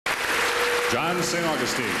John St.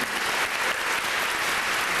 Augustine.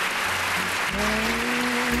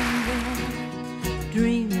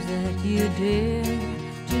 Dreams that you dare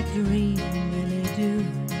to dream really do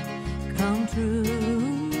come true.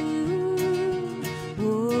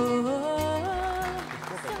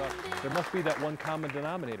 There must be that one common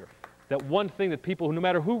denominator, that one thing that people, no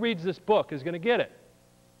matter who reads this book, is going to get it.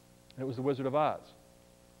 And it was The Wizard of Oz.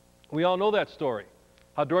 We all know that story,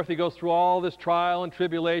 how Dorothy goes through all this trial and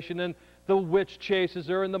tribulation, and the witch chases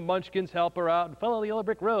her, and the Munchkins help her out, and follow the yellow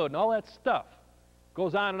brick road, and all that stuff.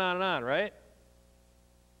 Goes on and on and on, right?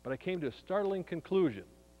 But I came to a startling conclusion.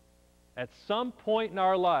 At some point in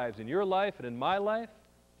our lives, in your life and in my life,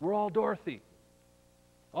 we're all Dorothy.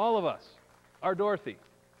 All of us are Dorothy.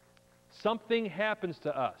 Something happens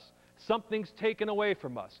to us. Something's taken away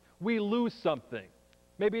from us. We lose something.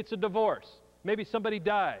 Maybe it's a divorce. Maybe somebody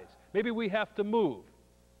dies. Maybe we have to move.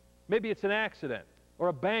 Maybe it's an accident or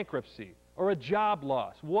a bankruptcy or a job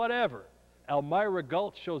loss, whatever. Elmira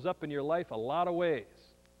Gulch shows up in your life a lot of ways.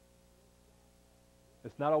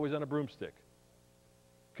 It's not always on a broomstick.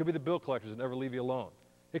 It could be the bill collectors that never leave you alone.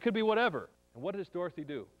 It could be whatever. And what does Dorothy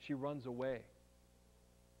do? She runs away.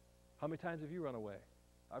 How many times have you run away?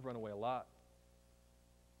 I've run away a lot.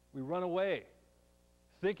 We run away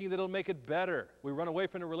thinking that it'll make it better. We run away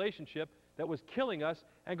from a relationship that was killing us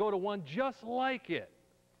and go to one just like it.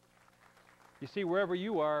 You see, wherever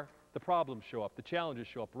you are, the problems show up, the challenges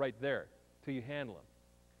show up right there till you handle them.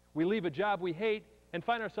 We leave a job we hate and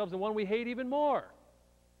find ourselves in one we hate even more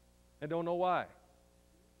and don't know why.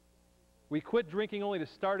 We quit drinking only to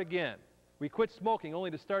start again. We quit smoking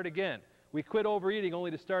only to start again. We quit overeating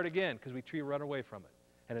only to start again because we run away from it.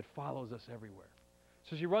 And it follows us everywhere.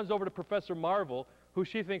 So she runs over to Professor Marvel, who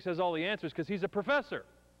she thinks has all the answers because he's a professor.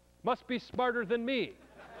 Must be smarter than me.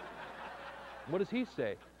 What does he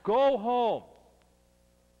say? Go home.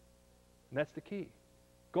 And that's the key.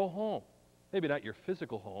 Go home. Maybe not your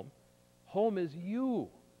physical home. Home is you.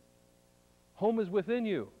 Home is within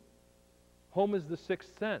you. Home is the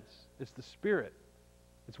sixth sense. It's the spirit.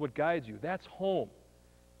 It's what guides you. That's home.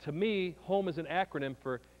 To me, home is an acronym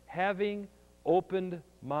for having opened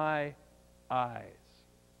my eyes.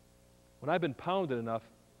 When I've been pounded enough,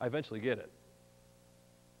 I eventually get it.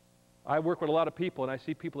 I work with a lot of people, and I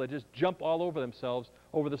see people that just jump all over themselves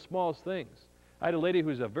over the smallest things. I had a lady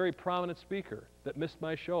who's a very prominent speaker that missed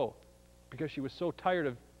my show because she was so tired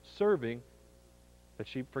of serving that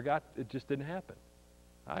she forgot it just didn't happen.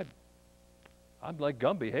 I'm like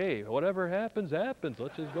Gumby. Hey, whatever happens, happens.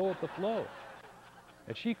 Let's just go with the flow.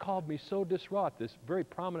 And she called me so distraught, this very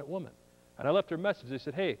prominent woman. And I left her a message. They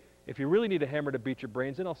said, hey, if you really need a hammer to beat your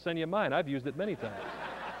brains in, I'll send you mine. I've used it many times.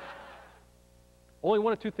 Only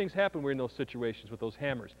one of two things happen when you're in those situations with those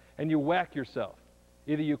hammers. And you whack yourself.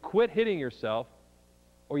 Either you quit hitting yourself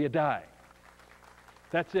or you die.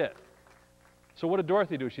 That's it. So what did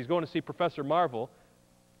Dorothy do? She's going to see Professor Marvel.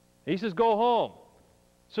 He says, go home.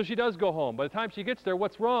 So she does go home. By the time she gets there,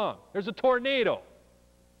 what's wrong? There's a tornado.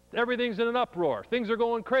 Everything's in an uproar. Things are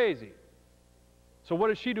going crazy. So what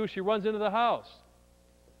does she do? She runs into the house.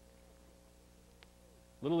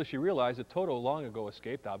 Little does she realize that Toto long ago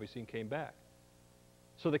escaped, obviously, and came back.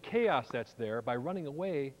 So the chaos that's there by running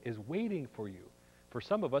away is waiting for you. For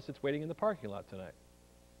some of us, it's waiting in the parking lot tonight.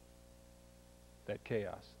 That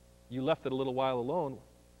chaos. You left it a little while alone,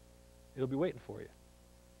 it'll be waiting for you.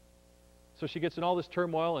 So she gets in all this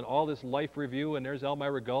turmoil and all this life review, and there's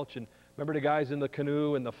Elmira Gulch, and remember the guys in the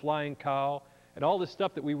canoe and the flying cow, and all this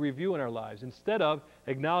stuff that we review in our lives. Instead of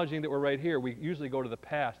acknowledging that we're right here, we usually go to the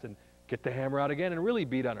past and get the hammer out again and really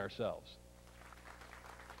beat on ourselves,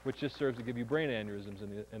 which just serves to give you brain aneurysms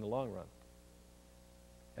in the long run.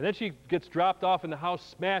 And then she gets dropped off in the house,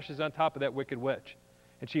 smashes on top of that wicked witch.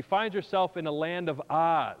 And she finds herself in the land of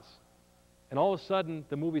Oz. And all of a sudden,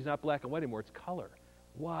 the movie's not black and white anymore, it's color.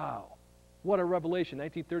 Wow. What a revelation.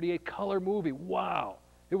 1938 color movie. Wow.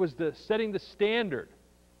 It was setting the standard.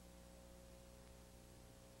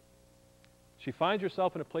 She finds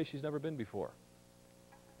herself in a place she's never been before.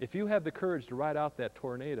 If you have the courage to ride out that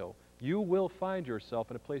tornado, you will find yourself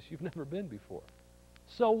in a place you've never been before.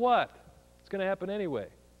 So what? It's going to happen anyway.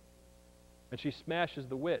 And she smashes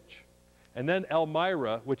the witch. And then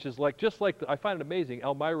Elmira, which is I find it amazing,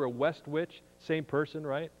 Elmira West Witch, same person,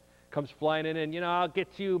 right? Comes flying in and, I'll get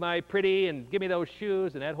you, my pretty, and give me those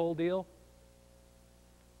shoes, and that whole deal.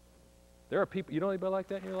 There are people, you know anybody like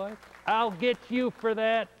that in your life? I'll get you for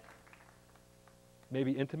that.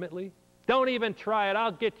 Maybe intimately. Don't even try it.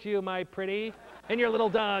 I'll get you, my pretty, and your little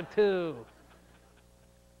dog, too.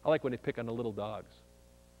 I like when they pick on the little dogs.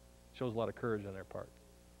 Shows a lot of courage on their part.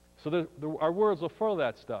 So our worlds are full of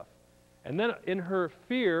that stuff. And then in her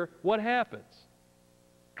fear, what happens?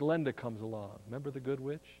 Glenda comes along. Remember the good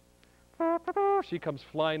witch? She comes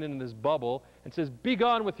flying in this bubble and says, "Be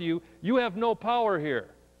gone with you. You have no power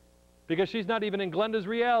here." Because she's not even in Glenda's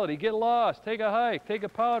reality. Get lost. Take a hike. Take a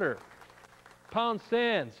powder. Pound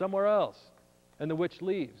sand somewhere else. And the witch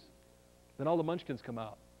leaves. Then all the munchkins come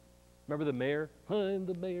out. Remember the mayor? I'm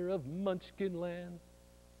the mayor of Munchkin Land.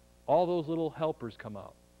 All those little helpers come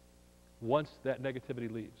out once that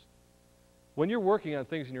negativity leaves. When you're working on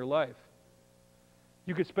things in your life,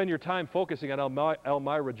 you could spend your time focusing on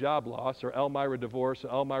Elmira job loss, or Elmira divorce, or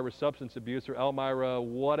Elmira substance abuse, or Elmira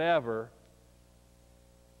whatever,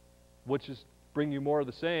 which is bring you more of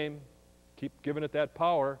the same. Keep giving it that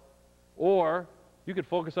power. Or you could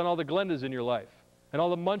focus on all the Glendas in your life and all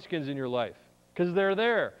the Munchkins in your life, because they're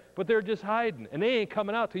there, but they're just hiding, and they ain't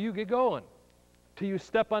coming out till you get going, till you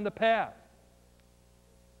step on the path.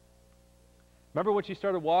 Remember when she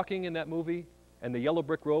started walking in that movie, and the yellow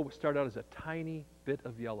brick road started out as a tiny bit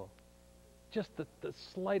of yellow? Just the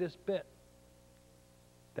slightest bit.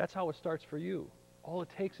 That's how it starts for you. All it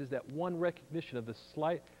takes is that one recognition of the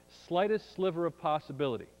slightest sliver of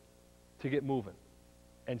possibility to get moving.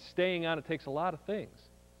 And staying on it takes a lot of things.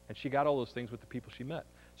 And she got all those things with the people she met.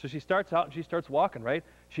 So she starts out and she starts walking, right?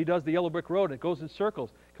 She does the yellow brick road, and it goes in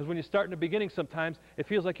circles. Because when you start in the beginning, sometimes it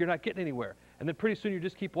feels like you're not getting anywhere. And then pretty soon you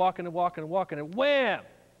just keep walking and walking and walking, and wham!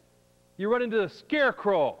 You run into the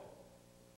scarecrow.